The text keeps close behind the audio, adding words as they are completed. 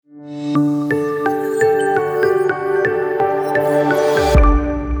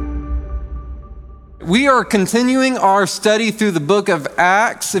We are continuing our study through the book of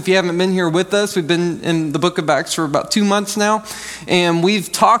Acts. If you haven't been here with us, we've been in the book of Acts for about 2 months now, and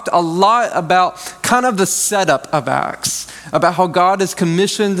we've talked a lot about kind of the setup of Acts, about how God has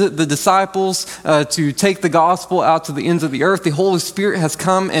commissioned the disciples to take the gospel out to the ends of the earth. The Holy Spirit has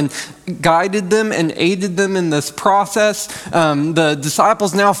come and guided them and aided them in this process. The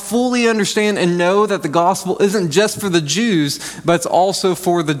disciples now fully understand and know that the gospel isn't just for the Jews, but it's also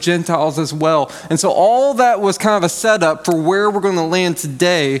for the Gentiles as well. And so all that was kind of a setup for where we're going to land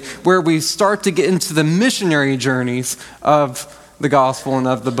today, where we start to get into the missionary journeys of the gospel and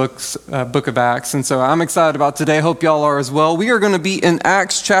of the book of Acts. And so I'm excited about today. Hope y'all are as well. We are going to be in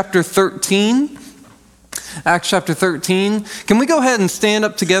Acts chapter 13. Acts chapter 13. Can we go ahead and stand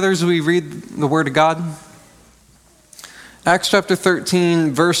up together as we read the Word of God? Acts chapter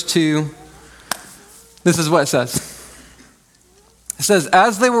 13, verse 2. This is what it says. It says,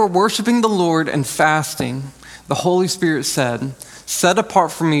 "As they were worshiping the Lord and fasting, the Holy Spirit said, 'Set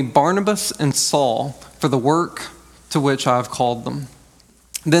apart for me Barnabas and Saul for the work to which I have called them.'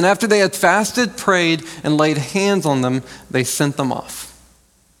 Then after they had fasted, prayed, and laid hands on them, they sent them off."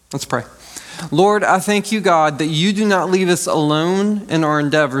 Let's pray. Lord, I thank you, God, that you do not leave us alone in our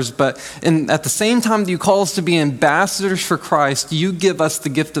endeavors, but at the same time that you call us to be ambassadors for Christ, you give us the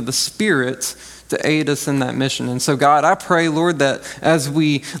gift of the Spirit to aid us in that mission. And so, God, I pray, Lord, that as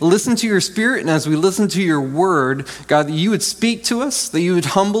we listen to your Spirit and as we listen to your word, God, that you would speak to us, that you would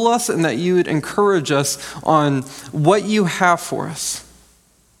humble us, and that you would encourage us on what you have for us.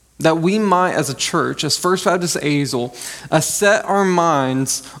 That we might, as a church, as First Baptist Azle, set our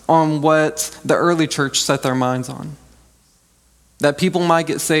minds on what the early church set their minds on. That people might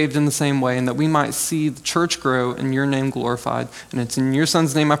get saved in the same way, and that we might see the church grow and your name glorified. And it's in your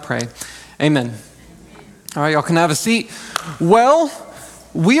Son's name I pray. Amen. All right, y'all can have a seat. Well,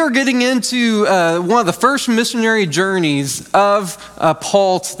 we are getting into one of the first missionary journeys of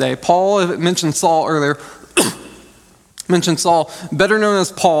Paul today. Paul mentioned Saul earlier. Mentioned Saul, better known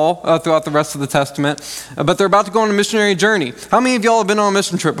as Paul throughout the rest of the Testament, but they're about to go on a missionary journey. How many of y'all have been on a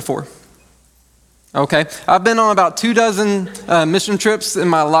mission trip before? Okay, I've been on about 24 mission trips in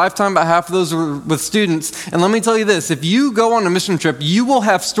my lifetime. About half of those were with students. And let me tell you this, if you go on a mission trip, you will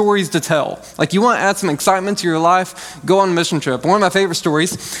have stories to tell. Like, you want to add some excitement to your life, go on a mission trip. One of my favorite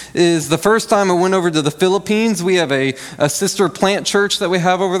stories is the first time I went over to the Philippines. We have a sister plant church that we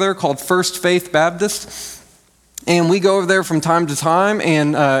have over there called First Faith Baptist. And we go over there from time to time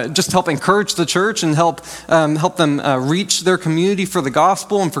and just help encourage the church and help them reach their community for the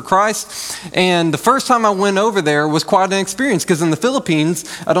gospel and for Christ. And the first time I went over there was quite an experience, because in the Philippines,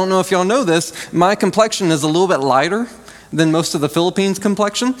 I don't know if y'all know this, my complexion is a little bit lighter than most of the Philippines'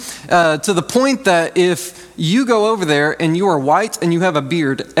 complexion, to the point that if you go over there and you are white and you have a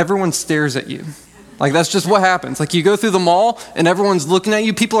beard, everyone stares at you. Like, that's just what happens. Like, you go through the mall and everyone's looking at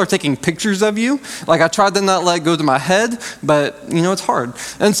you. People are taking pictures of you. Like, I tried to not let it go to my head, but, it's hard.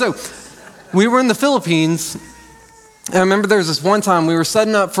 And so we were in the Philippines. And I remember there was this one time we were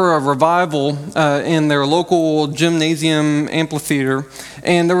setting up for a revival in their local gymnasium amphitheater.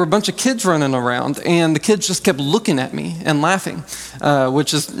 And there were a bunch of kids running around. And the kids just kept looking at me and laughing,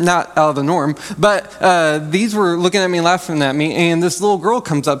 which is not out of the norm. But these were looking at me, laughing at me. And this little girl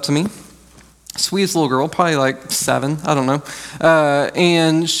comes up to me. Sweetest little girl, probably like 7, I don't know.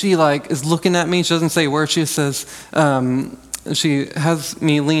 And she is looking at me. She doesn't say a word. She says, she has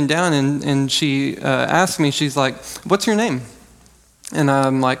me lean down and she asks me, she's like, "What's your name?" And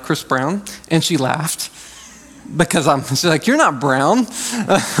I'm like, "Chris Brown." And she laughed because she's like, "You're not brown."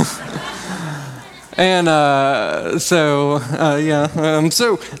 And so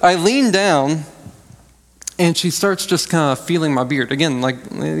I lean down. And she starts just kind of feeling my beard. Again,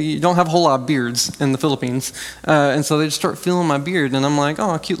 you don't have a whole lot of beards in the Philippines. And so they just start feeling my beard. And I'm like,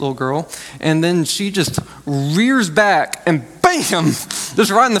 "Oh, cute little girl." And then she just rears back and bam, just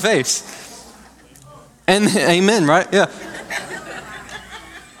right in the face. And amen, right? Yeah.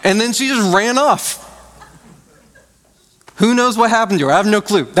 And then she just ran off. Who knows what happened to her? I have no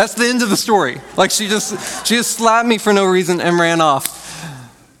clue. That's the end of the story. She just slapped me for no reason and ran off.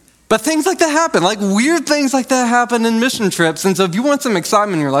 But things like that happen, weird things like that happen in mission trips. And so if you want some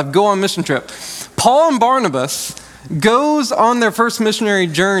excitement in your life, go on a mission trip. Paul and Barnabas goes on their first missionary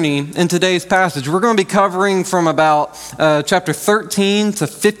journey in today's passage. We're going to be covering from about chapter 13 to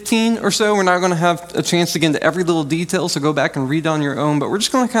 15 or so. We're not going to have a chance to get into every little detail, so go back and read on your own. But we're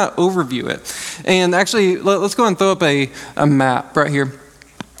just going to kind of overview it. And actually, let's go and throw up a map right here.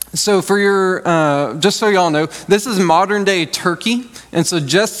 So just so y'all know, this is modern day Turkey. And so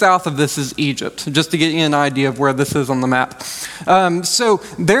just south of this is Egypt, just to get you an idea of where this is on the map. So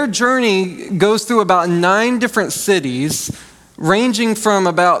their journey goes through about 9 different cities, ranging from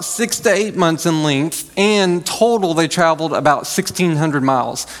about 6 to 8 months in length, and total they traveled about 1,600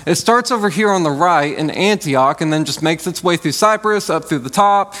 miles. It starts over here on the right in Antioch, and then just makes its way through Cyprus, up through the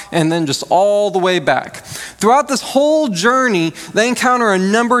top, and then just all the way back. Throughout this whole journey, they encounter a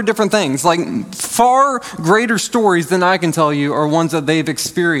number of different things. Like far greater stories than I can tell you are ones that they've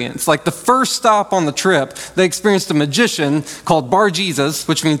experienced. Like the first stop on the trip, they experienced a magician called Bar Jesus,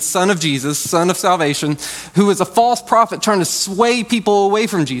 which means son of Jesus, son of salvation, who is a false prophet trying to sway people away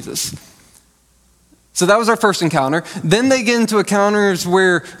from Jesus. So that was our first encounter. Then they get into encounters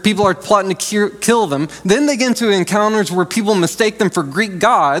where people are plotting to kill them. Then they get into encounters where people mistake them for Greek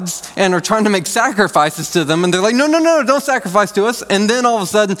gods and are trying to make sacrifices to them. And they're like, no, don't sacrifice to us. And then all of a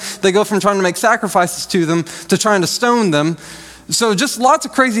sudden they go from trying to make sacrifices to them to trying to stone them. So just lots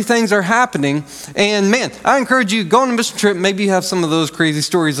of crazy things are happening. And man, I encourage you, go on a mission trip, maybe you have some of those crazy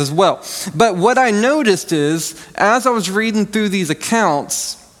stories as well. But what I noticed is, as I was reading through these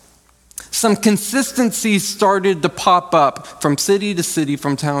accounts, some consistencies started to pop up from city to city,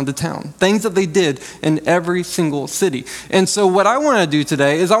 from town to town. Things that they did in every single city. And so what I want to do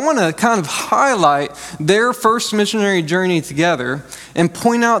today is I want to kind of highlight their first missionary journey together and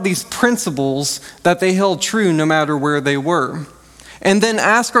point out these principles that they held true no matter where they were. And then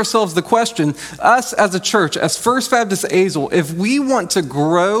ask ourselves the question, us as a church, as First Baptist Azle, if we want to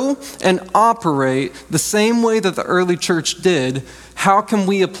grow and operate the same way that the early church did, how can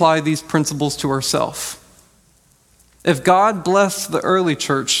we apply these principles to ourselves? If God blessed the early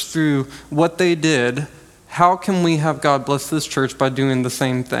church through what they did, how can we have God bless this church by doing the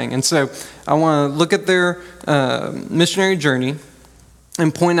same thing? And so I want to look at their missionary journey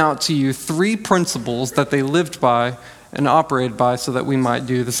and point out to you 3 principles that they lived by and operated by so that we might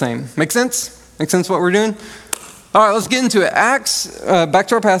do the same. Make sense? Make sense what we're doing? All right, let's get into it. Back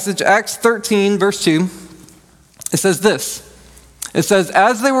to our passage, Acts 13, verse 2. It says this. It says,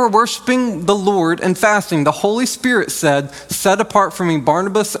 as they were worshiping the Lord and fasting, the Holy Spirit said, set apart for me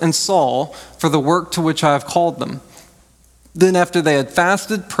Barnabas and Saul for the work to which I have called them. Then after they had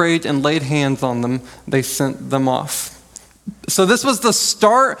fasted, prayed, and laid hands on them, they sent them off. So this was the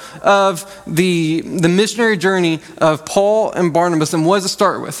start of the missionary journey of Paul and Barnabas. And what does it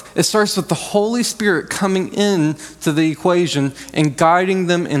start with? It starts with the Holy Spirit coming in to the equation and guiding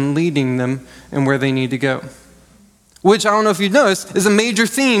them and leading them in where they need to go. Which, I don't know if you've noticed, is a major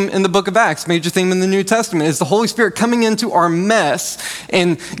theme in the book of Acts, major theme in the New Testament, is the Holy Spirit coming into our mess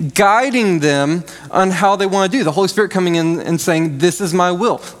and guiding them on how they want to do. The Holy Spirit coming in and saying, this is my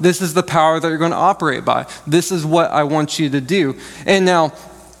will. This is the power that you're going to operate by. This is what I want you to do. And now,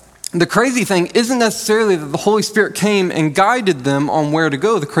 the crazy thing isn't necessarily that the Holy Spirit came and guided them on where to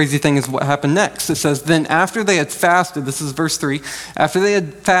go. The crazy thing is what happened next. It says, then after they had fasted, this is verse 3, after they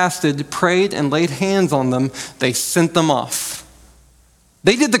had fasted, prayed, and laid hands on them, they sent them off.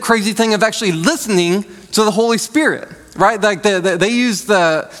 They did the crazy thing of actually listening to the Holy Spirit, right? Like they use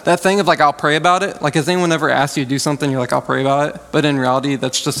that thing of like, I'll pray about it. Like, has anyone ever asked you to do something? You're like, I'll pray about it. But in reality,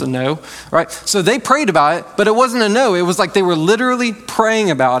 that's just a no, right? So they prayed about it, but it wasn't a no. It was like they were literally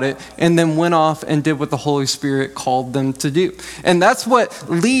praying about it and then went off and did what the Holy Spirit called them to do. And that's what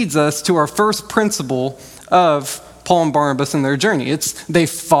leads us to our first principle of Paul and Barnabas in their journey. It's they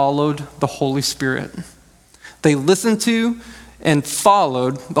followed the Holy Spirit. They listened to and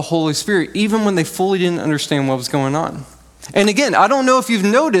followed the Holy Spirit, even when they fully didn't understand what was going on. And again, I don't know if you've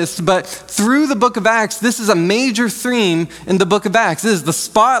noticed, but through the book of Acts, this is a major theme in the book of Acts. This is the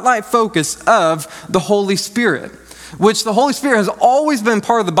spotlight focus of the Holy Spirit, which the Holy Spirit has always been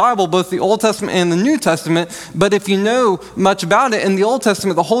part of the Bible, both the Old Testament and the New Testament. But if you know much about it, in the Old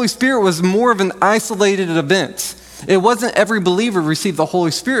Testament, the Holy Spirit was more of an isolated event. It wasn't every believer received the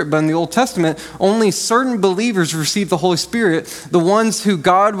Holy Spirit, but in the Old Testament, only certain believers received the Holy Spirit, the ones who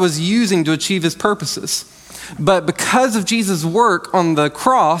God was using to achieve his purposes. But because of Jesus' work on the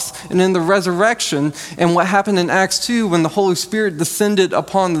cross and in the resurrection and what happened in Acts 2 when the Holy Spirit descended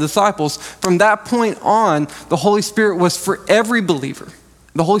upon the disciples, from that point on, the Holy Spirit was for every believer.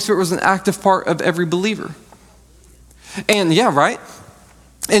 The Holy Spirit was an active part of every believer. And yeah, right?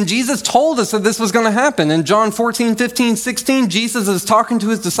 And Jesus told us that this was going to happen. In John 14, 15, 16, Jesus is talking to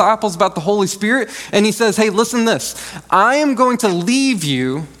his disciples about the Holy Spirit. And he says, hey, listen to this. I am going to leave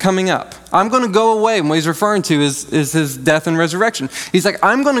you coming up. I'm going to go away. And what he's referring to is his death and resurrection. He's like,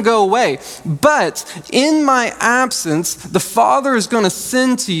 I'm going to go away. But in my absence, the Father is going to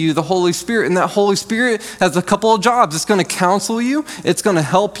send to you the Holy Spirit. And that Holy Spirit has a couple of jobs. It's going to counsel you. It's going to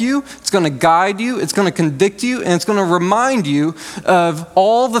help you. It's going to guide you. It's going to convict you. And it's going to remind you of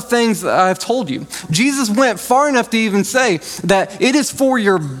all the things that I've told you. Jesus went far enough to even say that it is for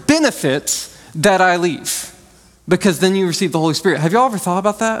your benefit that I leave, because then you receive the Holy Spirit. Have y'all ever thought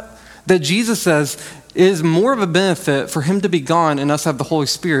about that? That Jesus says it is more of a benefit for him to be gone and us have the Holy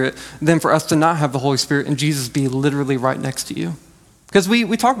Spirit than for us to not have the Holy Spirit and Jesus be literally right next to you. Because we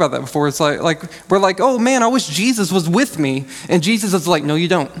talked about that before. It's like we're like, oh man, I wish Jesus was with me. And Jesus is like, no, you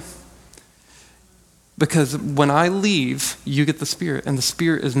don't. Because when I leave, you get the Spirit, and the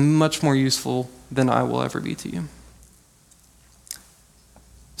Spirit is much more useful than I will ever be to you.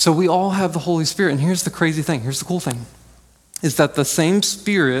 So we all have the Holy Spirit, and here's the crazy thing, here's the cool thing, is that the same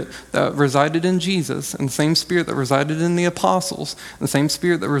Spirit that resided in Jesus and the same Spirit that resided in the apostles, the same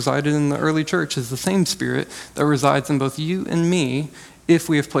Spirit that resided in the early church is the same Spirit that resides in both you and me if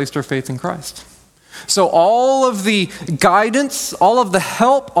we have placed our faith in Christ. So all of the guidance, all of the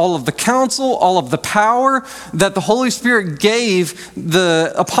help, all of the counsel, all of the power that the Holy Spirit gave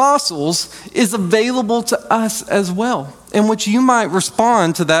the apostles is available to us as well. In which you might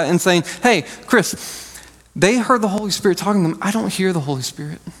respond to that and saying, hey, Chris, they heard the Holy Spirit talking to them. I don't hear the Holy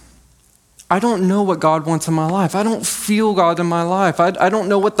Spirit. I don't know what God wants in my life. I don't feel God in my life. I don't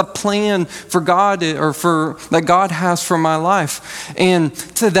know what the plan for God is, or for that God has for my life. And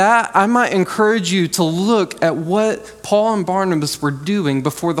to that, I might encourage you to look at what Paul and Barnabas were doing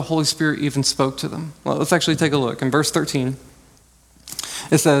before the Holy Spirit even spoke to them. Well, let's actually take a look. In verse 13,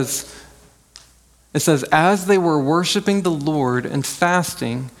 it says, as they were worshiping the Lord and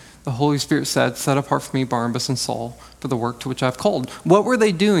fasting, the Holy Spirit said, set apart for me Barnabas and Saul for the work to which I've called. What were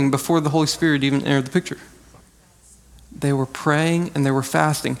they doing before the Holy Spirit even entered the picture? They were praying and they were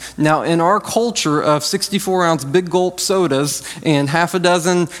fasting. Now, in our culture of 64-ounce big gulp sodas and half a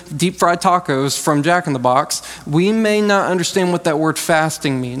dozen deep fried tacos from Jack in the Box, we may not understand what that word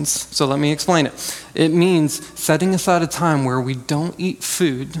fasting means. So let me explain it. It means setting aside a time where we don't eat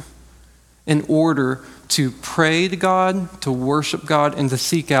food in order to pray to God, to worship God, and to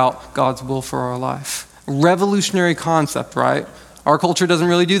seek out God's will for our life. Revolutionary concept, right? Our culture doesn't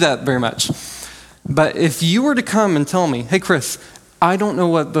really do that very much. But if you were to come and tell me, hey, Chris, I don't know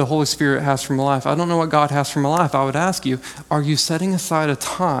what the Holy Spirit has for my life. I don't know what God has for my life. I would ask you, are you setting aside a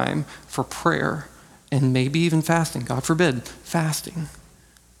time for prayer and maybe even fasting? God forbid, fasting.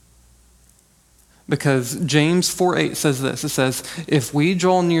 Because James 4:8 says this. It says, if we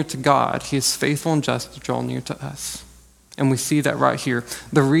draw near to God, he is faithful and just to draw near to us. And we see that right here.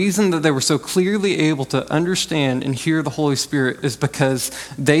 The reason that they were so clearly able to understand and hear the Holy Spirit is because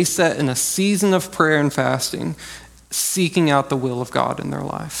they sat in a season of prayer and fasting, seeking out the will of God in their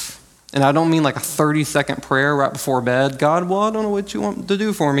life. And I don't mean like a 30-second prayer right before bed. God, well, I don't know what you want to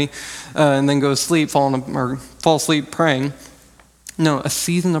do for me. And then go to sleep, fall asleep praying. No, a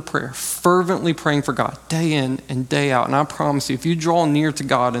season of prayer, fervently praying for God, day in and day out. And I promise you, if you draw near to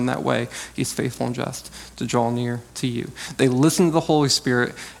God in that way, he's faithful and just to draw near to you. They listen to the Holy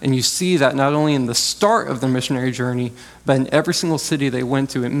Spirit, and you see that not only in the start of their missionary journey, but in every single city they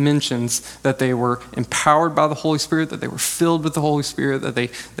went to, it mentions that they were empowered by the Holy Spirit, that they were filled with the Holy Spirit, that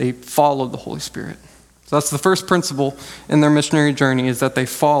they followed the Holy Spirit. So that's the first principle in their missionary journey, is that they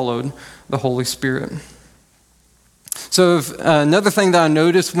followed the Holy Spirit. So another thing that I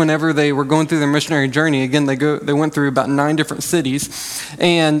noticed whenever they were going through their missionary journey, again, they went through about 9 different cities,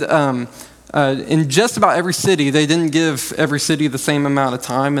 and in just about every city, they didn't give every city the same amount of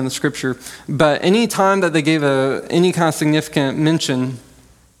time in the scripture, but any time that they gave any kind of significant mention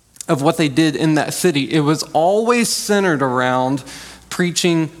of what they did in that city, it was always centered around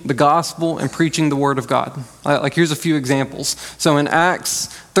preaching the gospel and preaching the word of God. Like here's a few examples. So in Acts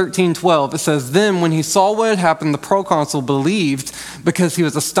 13:12, it says, then when he saw what had happened, the proconsul believed because he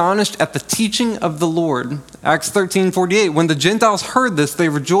was astonished at the teaching of the Lord. Acts 13:48, when the Gentiles heard this, they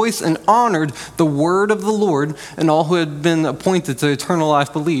rejoiced and honored the word of the Lord, and all who had been appointed to eternal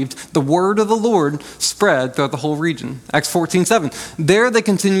life believed. The word of the Lord spread throughout the whole region. Acts 14:7, there they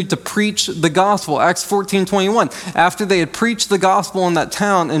continued to preach the gospel. Acts 14:21, after they had preached the gospel in that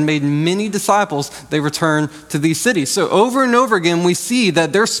town and made many disciples, they returned to these cities. So over and over again, we see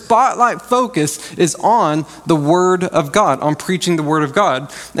that their spotlight focus is on the word of God, on preaching the word of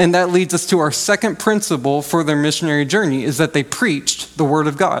God. And that leads us to our second principle for their missionary journey, is that they preached the word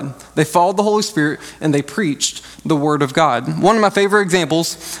of God. They followed the Holy Spirit and they preached the word of God. One of my favorite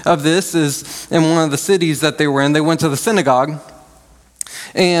examples of this is in one of the cities that they were in. They went to the synagogue.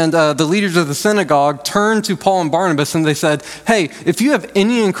 And the leaders of the synagogue turned to Paul and Barnabas and they said, hey, if you have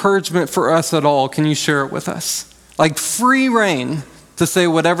any encouragement for us at all, can you share it with us? Like free reign to say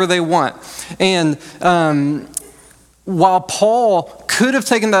whatever they want. And while Paul could have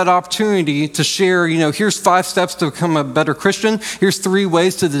taken that opportunity to share, here's 5 steps to become a better Christian. Here's 3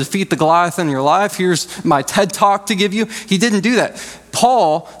 ways to defeat the Goliath in your life. Here's my TED Talk to give you. He didn't do that.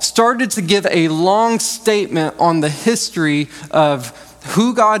 Paul started to give a long statement on the history of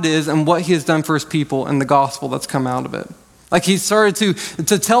who God is and what he has done for his people and the gospel that's come out of it. Like he started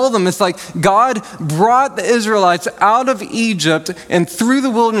to tell them, it's like God brought the Israelites out of Egypt and through the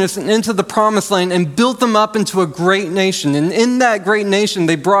wilderness and into the promised land and built them up into a great nation. And in that great nation,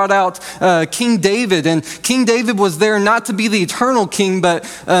 they brought out King David. And King David was there not to be the eternal king, but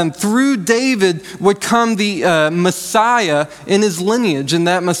through David would come the Messiah in his lineage. And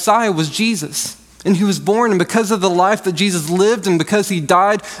that Messiah was Jesus. And he was born, and because of the life that Jesus lived and because he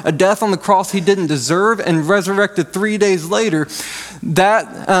died a death on the cross he didn't deserve and resurrected 3 days later,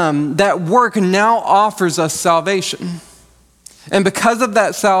 that work now offers us salvation. And because of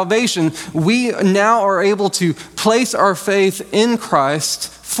that salvation, we now are able to place our faith in Christ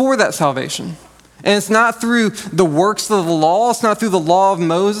for that salvation. And it's not through the works of the law. It's not through the law of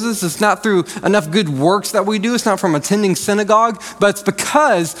Moses. It's not through enough good works that we do. It's not from attending synagogue, but it's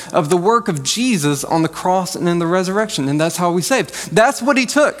because of the work of Jesus on the cross and in the resurrection. And that's how we saved. That's what he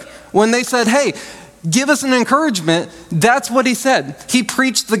took. When they said, hey, give us an encouragement, that's what he said. He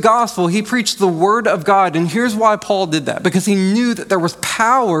preached the gospel. He preached the word of God. And here's why Paul did that. Because he knew that there was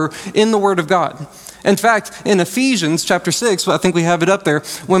power in the word of God. In fact, in Ephesians chapter 6, I think we have it up there,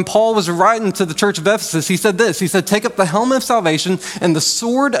 when Paul was writing to the church of Ephesus, he said this. He said, take up the helmet of salvation and the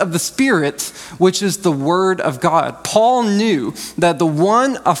sword of the Spirit, which is the word of God. Paul knew that the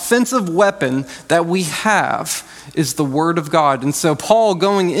one offensive weapon that we have is the word of God. And so Paul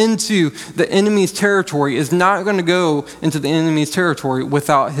going into the enemy's territory is not going to go into the enemy's territory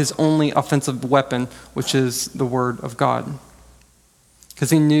without his only offensive weapon, which is the word of God. Because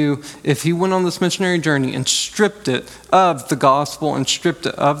he knew if he went on this missionary journey and stripped it of the gospel and stripped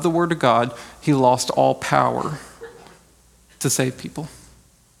it of the word of God, he lost all power to save people.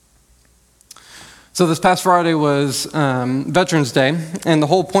 So this past Friday was Veterans Day, and the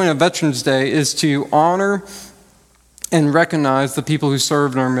whole point of Veterans Day is to honor and recognize the people who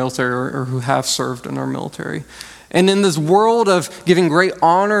served in our military or who have served in our military. And in this world of giving great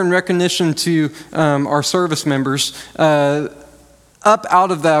honor and recognition to our service members, up out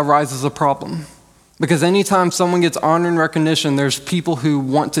of that arises a problem. Because anytime someone gets honor and recognition, there's people who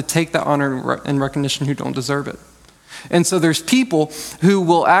want to take that honor and recognition who don't deserve it. And so there's people who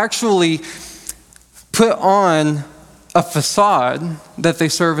will actually put on a facade that they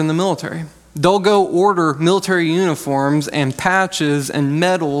serve in the military. They'll go order military uniforms and patches and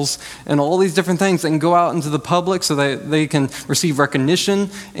medals and all these different things and go out into the public so that they can receive recognition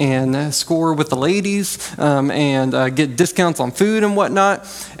and score with the ladies and get discounts on food and whatnot.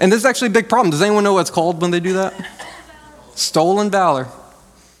 And this is actually a big problem. Does anyone know what it's called when they do that? Stolen valor.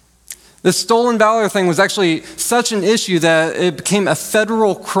 This stolen valor thing was actually such an issue that it became a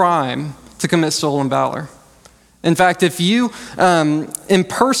federal crime to commit stolen valor. In fact, if you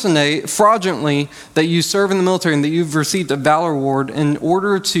impersonate fraudulently that you serve in the military and that you've received a valor award in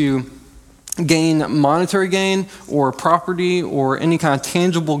order to gain monetary gain or property or any kind of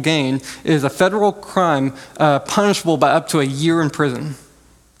tangible gain, it is a federal crime punishable by up to a year in prison.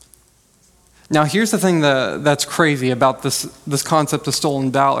 Now, here's the thing that's crazy about this concept of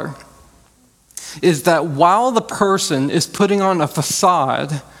stolen valor, is that while the person is putting on a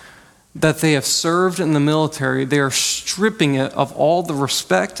facade that they have served in the military, they are stripping it of all the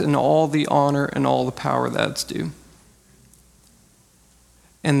respect and all the honor and all the power that it's due.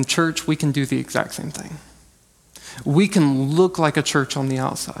 In church, we can do the exact same thing. We can look like a church on the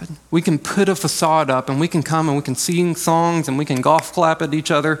outside. We can put a facade up and we can come and we can sing songs and we can golf clap at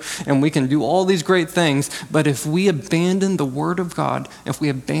each other and we can do all these great things. But if we abandon the word of God, if we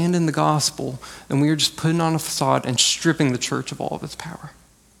abandon the gospel, then we are just putting on a facade and stripping the church of all of its power.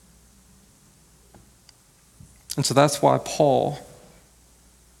 And so that's why Paul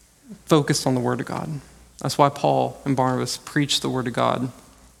focused on the word of God. That's why Paul and Barnabas preached the word of God,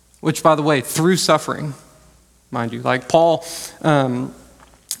 which, by the way, through suffering, mind you. Like Paul,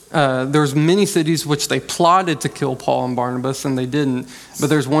 there's many cities which they plotted to kill Paul and Barnabas, and they didn't. But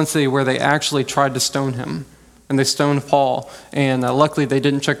there's one city where they actually tried to stone him, and they stoned Paul. And luckily, they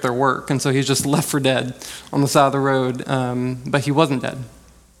didn't check their work, and so he's just left for dead on the side of the road. But he wasn't dead.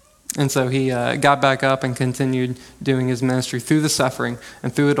 And so he got back up and continued doing his ministry through the suffering,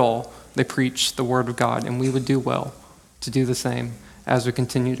 and through it all, they preached the word of God, and we would do well to do the same as we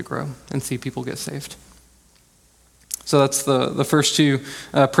continue to grow and see people get saved. So that's the first two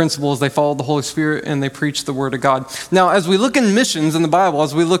principles. They followed the Holy Spirit and they preached the Word of God. Now, as we look in missions in the Bible,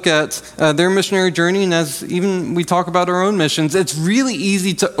 as we look at their missionary journey, and as even we talk about our own missions, it's really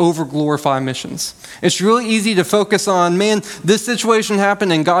easy to over-glorify missions. It's really easy to focus on, man, this situation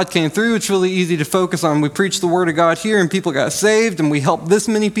happened and God came through. It's really easy to focus on, we preached the Word of God here and people got saved and we helped this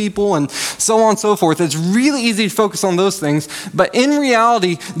many people and so on and so forth. It's really easy to focus on those things. But in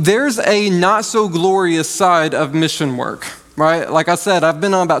reality, there's a not so glorious side of mission work, right? Like I said, I've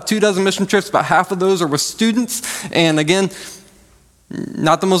been on about 24 mission trips. About half of those are with students. And again,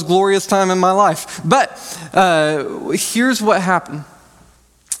 not the most glorious time in my life. But here's what happened.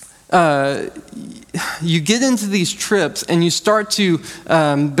 You get into these trips and you start to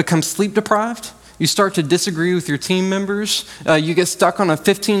become sleep deprived. You start to disagree with your team members. You get stuck on a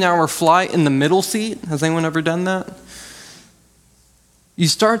 15-hour flight in the middle seat. Has anyone ever done that? You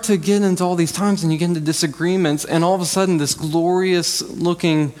start to get into all these times and you get into disagreements, and all of a sudden this glorious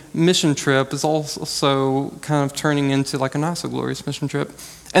looking mission trip is also kind of turning into like a not so glorious mission trip.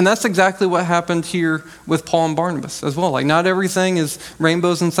 And that's exactly what happened here with Paul and Barnabas as well. Like, not everything is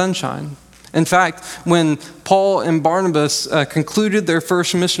rainbows and sunshine. In fact, when Paul and Barnabas concluded their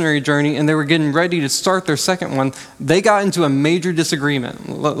first missionary journey and they were getting ready to start their second one, they got into a major disagreement.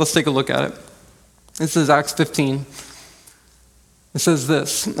 Let's take a look at it. This is Acts 15. It says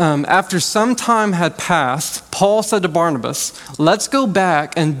this, after some time had passed, Paul said to Barnabas, let's go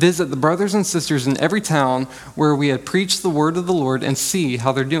back and visit the brothers and sisters in every town where we had preached the word of the Lord and see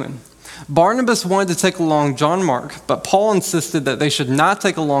how they're doing. Barnabas wanted to take along John Mark, but Paul insisted that they should not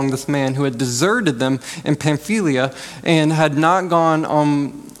take along this man who had deserted them in Pamphylia and had not gone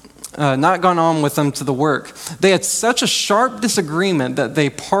on with them to the work. They had such a sharp disagreement that they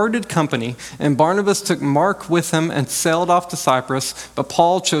parted company, and Barnabas took Mark with him and sailed off to Cyprus, but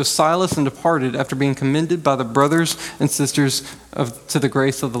Paul chose Silas and departed after being commended by the brothers and sisters to the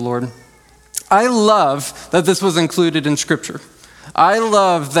grace of the Lord. I love that this was included in Scripture. I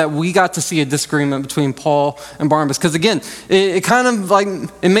love that we got to see a disagreement between Paul and Barnabas, because again, it kind of like,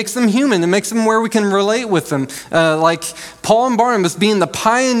 it makes them human. It makes them where we can relate with them. Like Paul and Barnabas being the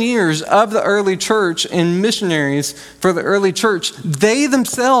pioneers of the early church and missionaries for the early church, they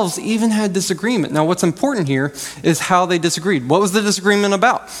themselves even had disagreement. Now, what's important here is how they disagreed. What was the disagreement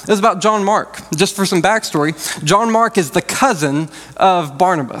about? It was about John Mark. Just for some backstory, John Mark is the cousin of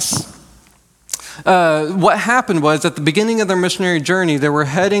Barnabas. What happened was at the beginning of their missionary journey, they were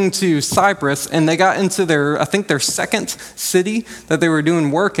heading to Cyprus and they got into their second city that they were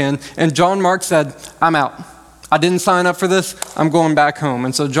doing work in. And John Mark said, I'm out. I didn't sign up for this. I'm going back home.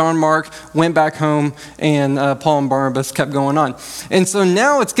 And so John Mark went back home and Paul and Barnabas kept going on. And so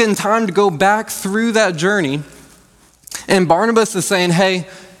now it's getting time to go back through that journey. And Barnabas is saying, hey,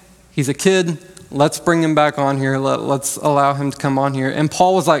 he's a kid. Let's bring him back on here. Let's allow him to come on here. And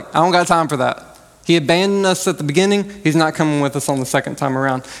Paul was like, I don't got time for that. He abandoned us at the beginning. He's not coming with us on the second time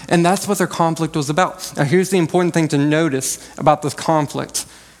around. And that's what their conflict was about. Now, here's the important thing to notice about this conflict.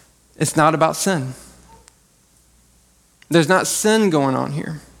 It's not about sin. There's not sin going on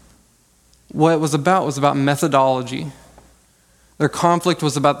here. What it was about methodology. Their conflict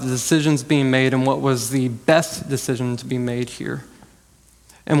was about the decisions being made and what was the best decision to be made here.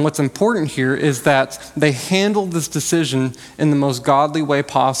 And what's important here is that they handled this decision in the most godly way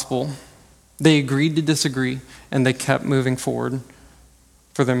possible. They agreed to disagree, and they kept moving forward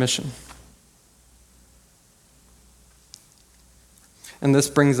for their mission. And this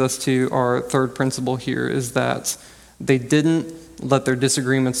brings us to our third principle here, is that they didn't let their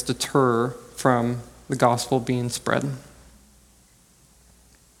disagreements deter from the gospel being spread.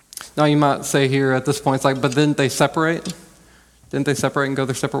 Now you might say here at this point, it's like, but didn't they separate? Didn't they separate and go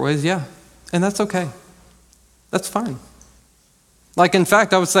their separate ways? Yeah, and that's okay. That's fine. Like, in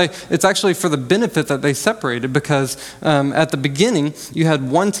fact, I would say it's actually for the benefit that they separated, because at the beginning, you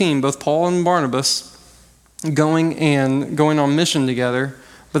had one team, both Paul and Barnabas, going on mission together,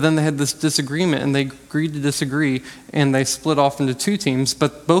 but then they had this disagreement, and they agreed to disagree, and they split off into two teams,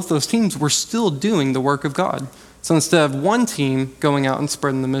 but both those teams were still doing the work of God. So instead of one team going out and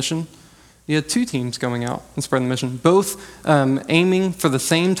spreading the mission, you had two teams going out and spreading the mission, both aiming for the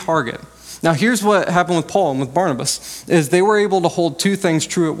same target. Now, here's what happened with Paul and with Barnabas, is they were able to hold two things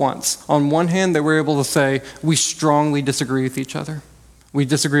true at once. On one hand, they were able to say, we strongly disagree with each other. We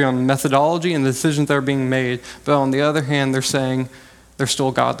disagree on methodology and the decisions that are being made. But on the other hand, they're saying they're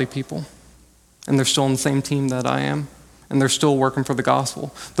still godly people. And they're still on the same team that I am. And they're still working for the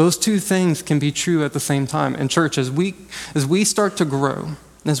gospel. Those two things can be true at the same time. And church, as we start to grow,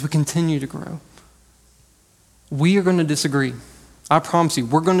 and as we continue to grow, we are going to disagree. I promise you,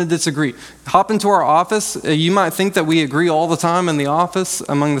 we're going to disagree. Hop into our office. You might think that we agree all the time in the office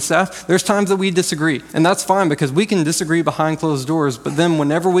among the staff. There's times that we disagree, and that's fine because we can disagree behind closed doors, but then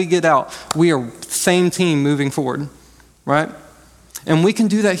whenever we get out, we are same team moving forward, right? And we can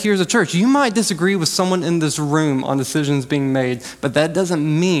do that here as a church. You might disagree with someone in this room on decisions being made, but that doesn't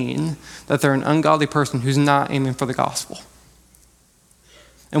mean that they're an ungodly person who's not aiming for the gospel.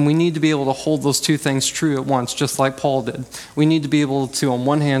 And we need to be able to hold those two things true at once, just like Paul did. We need to be able to, on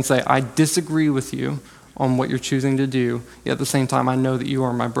one hand, say, I disagree with you on what you're choosing to do, yet at the same time, I know that you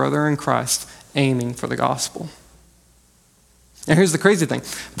are my brother in Christ, aiming for the gospel. And here's the crazy thing.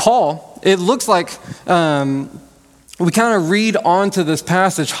 Paul, it looks like we kind of read onto this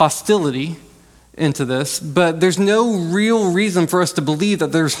passage hostility into this, but there's no real reason for us to believe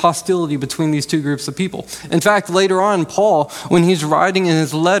that there's hostility between these two groups of people. In fact, later on, Paul, when he's writing in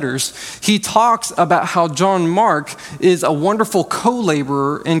his letters, he talks about how John Mark is a wonderful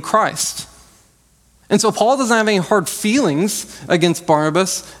co-laborer in Christ. And so Paul doesn't have any hard feelings against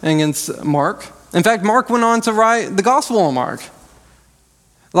Barnabas and against Mark. In fact, Mark went on to write the Gospel on Mark.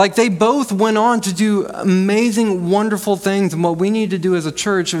 Like they both went on to do amazing, wonderful things. And what we need to do as a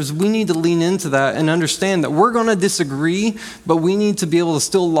church is we need to lean into that and understand that we're going to disagree, but we need to be able to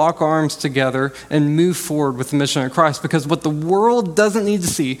still lock arms together and move forward with the mission of Christ. Because what the world doesn't need to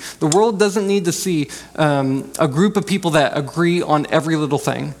see, the world doesn't need to see a group of people that agree on every little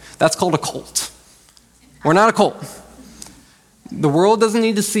thing. That's called a cult. We're not a cult. The world doesn't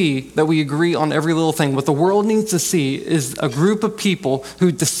need to see that we agree on every little thing. What the world needs to see is a group of people who,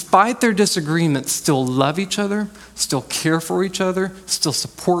 despite their disagreements, still love each other, still care for each other, still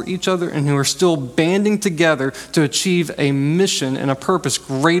support each other, and who are still banding together to achieve a mission and a purpose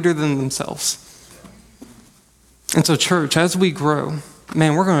greater than themselves. And so, church, as we grow,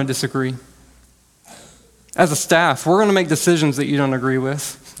 man, we're going to disagree. As a staff, we're going to make decisions that you don't agree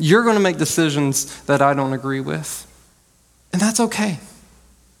with. You're going to make decisions that I don't agree with. And that's okay.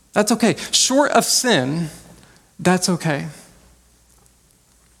 That's okay. Short of sin, that's okay.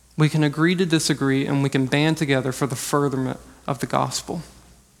 We can agree to disagree and we can band together for the furtherment of the gospel.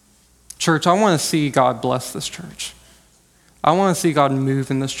 Church, I want to see God bless this church. I want to see God move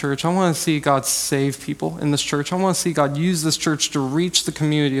in this church. I want to see God save people in this church. I want to see God use this church to reach the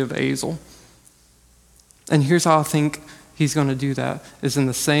community of Azel. And here's how I think He's going to do that, is in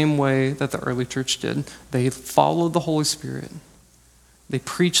the same way that the early church did. They followed the Holy Spirit. They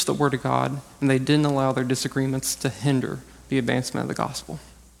preached the Word of God, and they didn't allow their disagreements to hinder the advancement of the gospel.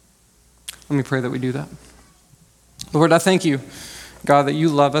 Let me pray that we do that. Lord, I thank you, God, that you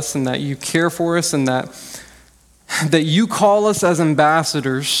love us and that you care for us and that you call us as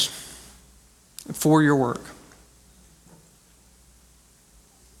ambassadors for your work.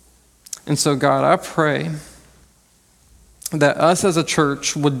 And so, God, I pray that us as a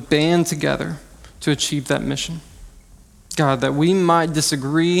church would band together to achieve that mission. God, that we might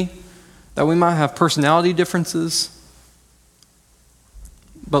disagree, that we might have personality differences,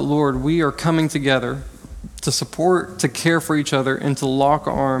 but Lord, we are coming together to support, to care for each other, and to lock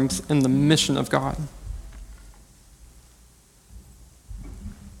arms in the mission of God.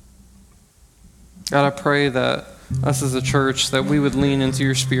 God, I pray that us as a church, that we would lean into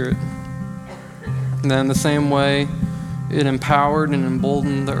your Spirit. And that in the same way it empowered and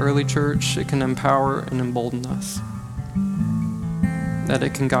emboldened the early church, it can empower and embolden us. That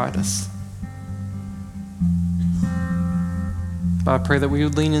it can guide us. But I pray that we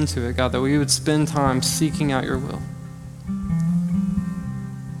would lean into it, God, that we would spend time seeking out your will,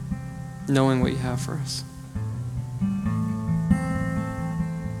 knowing what you have for us.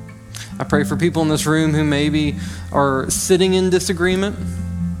 I pray for people in this room who maybe are sitting in disagreement,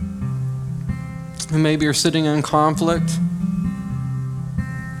 who maybe are sitting in conflict.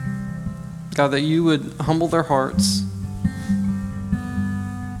 God, that you would humble their hearts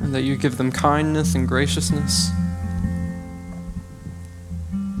and that you give them kindness and graciousness.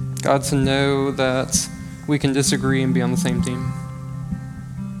 God, to know that we can disagree and be on the same team.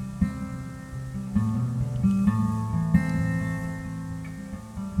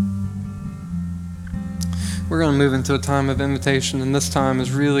 We're going to move into a time of invitation, and this time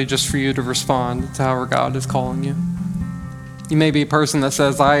is really just for you to respond to however God is calling you. You may be a person that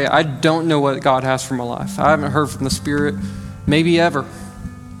says, I don't know what God has for my life. I haven't heard from the Spirit, maybe ever.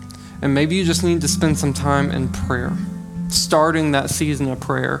 And maybe you just need to spend some time in prayer, starting that season of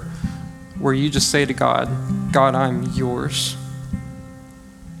prayer where you just say to God, God, I'm yours.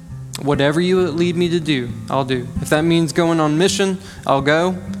 Whatever you lead me to do, I'll do. If that means going on mission, I'll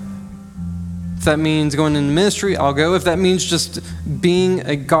go. If that means going into ministry, I'll go. If that means just being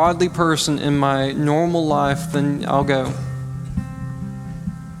a godly person in my normal life, then I'll go.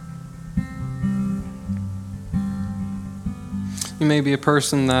 You may be a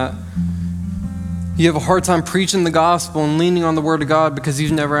person that you have a hard time preaching the gospel and leaning on the word of God because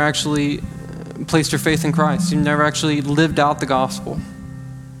you've never actually placed your faith in Christ. You've never actually lived out the gospel.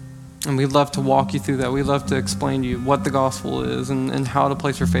 And we'd love to walk you through that. We'd love to explain to you what the gospel is and how to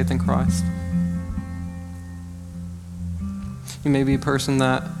place your faith in Christ. You may be a person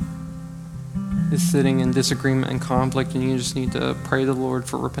that is sitting in disagreement and conflict, and you just need to pray to the Lord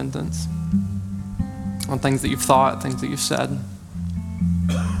for repentance on things that you've thought, things that you've said,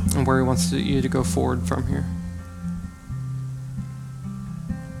 and where he wants you to go forward from here.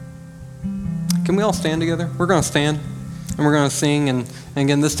 Can we all stand together? We're going to stand, and we're going to sing, and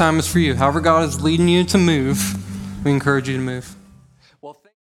again, this time is for you. However God is leading you to move, we encourage you to move.